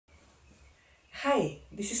Hi,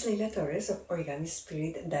 this is Leyla Torres of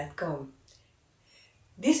OrigamiSpirit.com.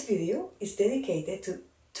 This video is dedicated to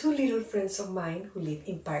two little friends of mine who live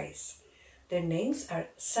in Paris. Their names are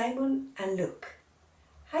Simon and Luke.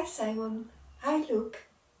 Hi Simon, hi Luke.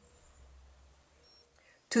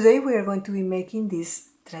 Today we are going to be making this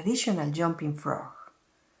traditional jumping frog.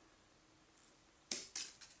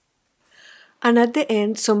 And at the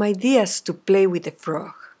end, some ideas to play with the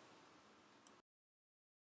frog.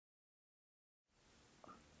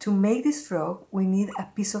 To make this frog, we need a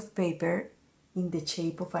piece of paper in the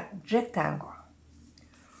shape of a rectangle.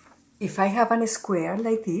 If I have a square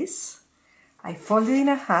like this, I fold it in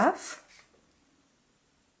half.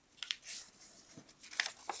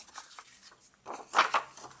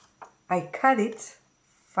 I cut it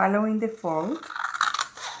following the fold.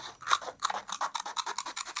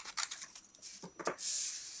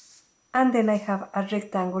 And then I have a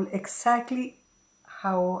rectangle exactly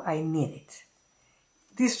how I need it.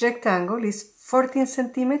 This rectangle is 14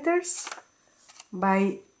 centimeters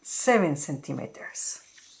by 7 centimeters.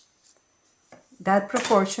 That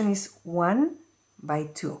proportion is 1 by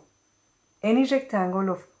 2. Any rectangle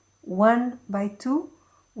of 1 by 2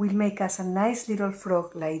 will make us a nice little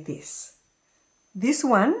frog like this. This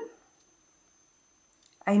one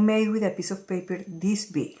I made with a piece of paper this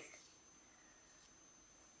big.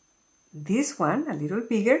 This one, a little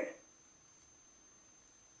bigger,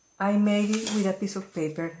 I made it with a piece of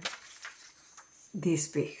paper this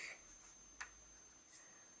big.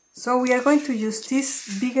 So we are going to use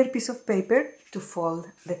this bigger piece of paper to fold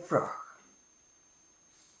the frog.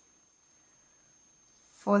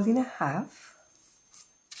 Fold in half.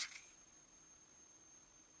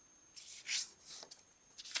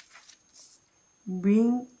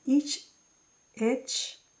 Bring each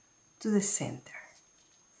edge to the center.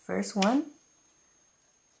 First one.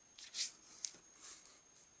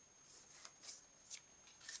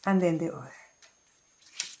 And then the other.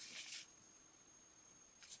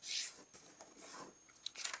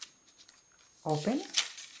 Open,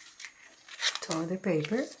 turn the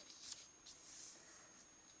paper,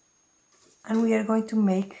 and we are going to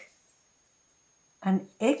make an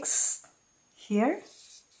X here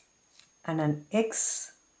and an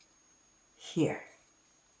X here.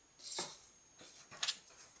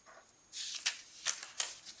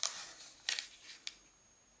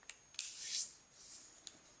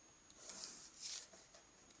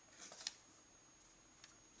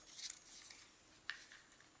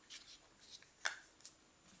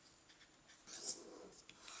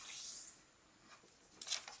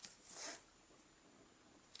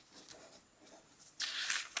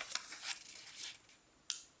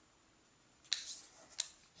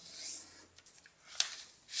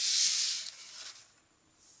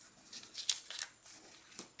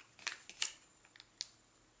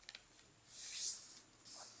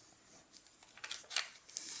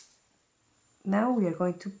 Now we are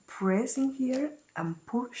going to press in here and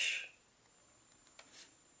push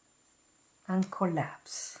and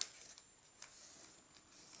collapse.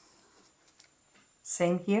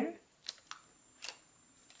 Same here.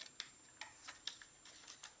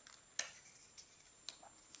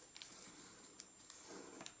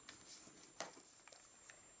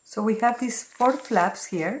 So we have these 4 flaps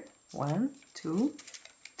here. 1, 2,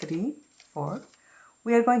 3, 4.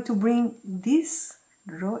 We are going to bring this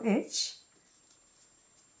raw edge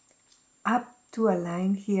up to a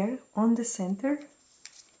line here on the center.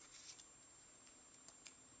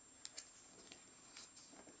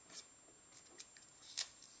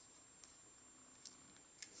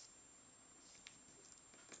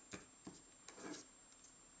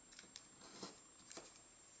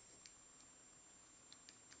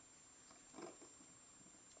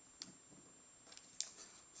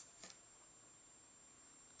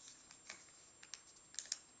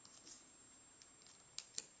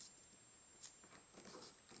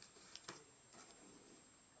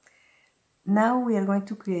 Now we are going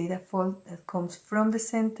to create a fold that comes from the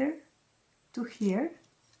center to here.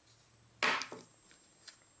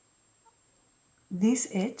 This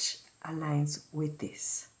edge aligns with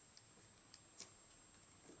this.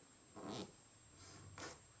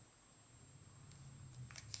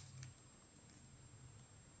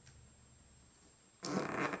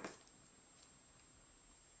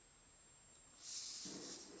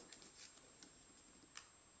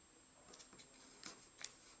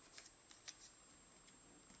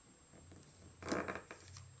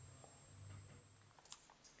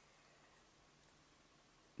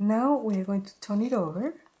 Now we are going to turn it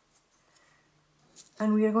over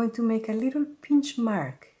and we are going to make a little pinch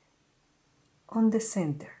mark on the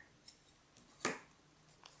center.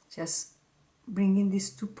 Just bringing these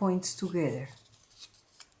 2 points together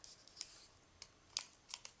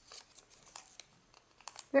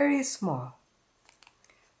very small.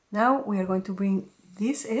 Now we are going to bring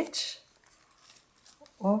this edge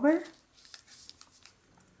over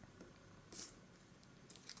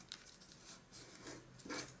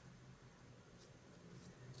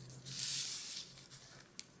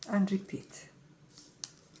and repeat.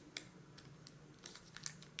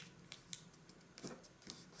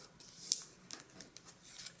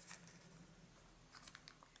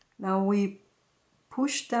 Now we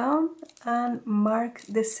push down and mark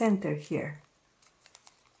the center here,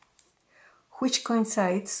 which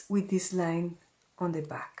coincides with this line on the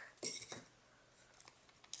back.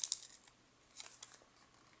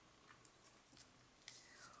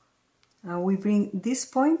 Now we bring this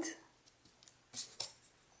point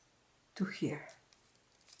to here.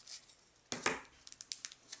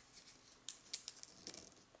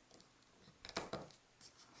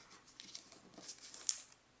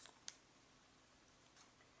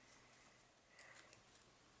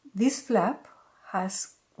 This flap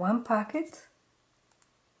has one pocket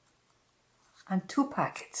and two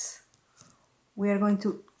pockets. We are going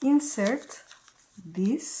to insert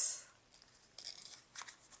this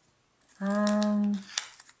and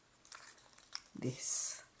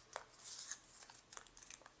this.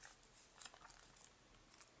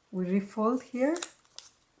 We refold here,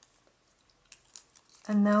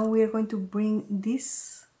 and now we are going to bring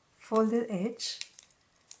this folded edge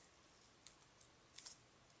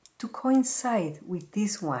to coincide with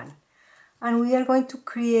this one, and we are going to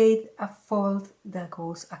create a fold that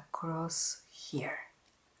goes across here.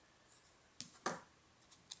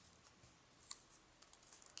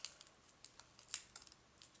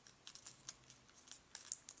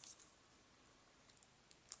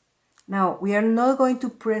 Now we are not going to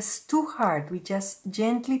press too hard, we just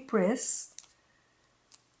gently press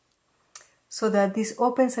so that this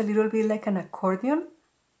opens a little bit like an accordion,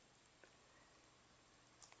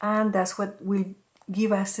 and that's what will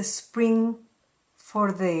give us a spring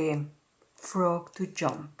for the frog to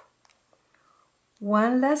jump.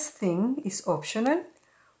 One last thing is optional.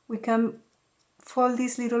 We can fold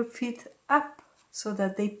these little feet up so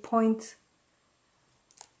that they point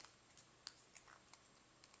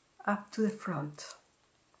up to the front.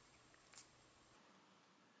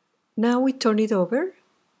 Now we turn it over,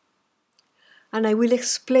 and I will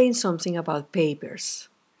explain something about papers.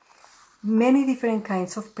 Many different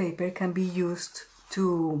kinds of paper can be used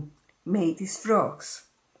to make these frogs.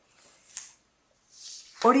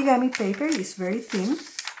 Origami paper is very thin.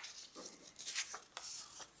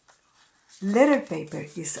 Letter paper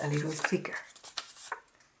is a little thicker.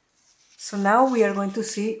 So now we are going to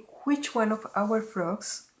see which one of our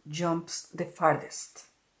frogs jumps the farthest.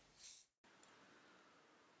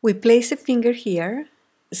 We place a finger here,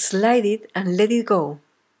 slide it and let it go.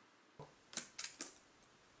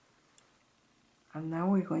 And now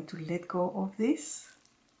we're going to let go of this.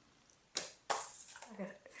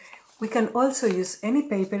 We can also use any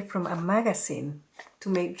paper from a magazine to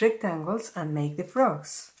make rectangles and make the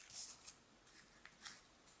frogs.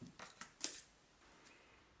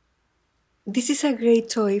 This is a great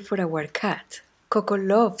toy for our cat. Coco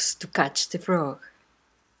loves to catch the frog.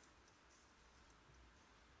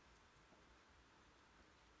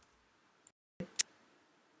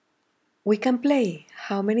 We can play.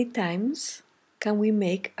 How many times can we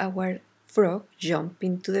make our frog jump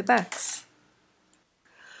into the bags?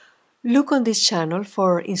 Look on this channel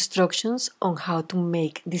for instructions on how to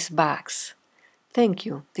make these bags. Thank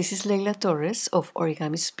you. This is Leyla Torres of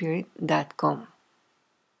OrigamiSpirit.com.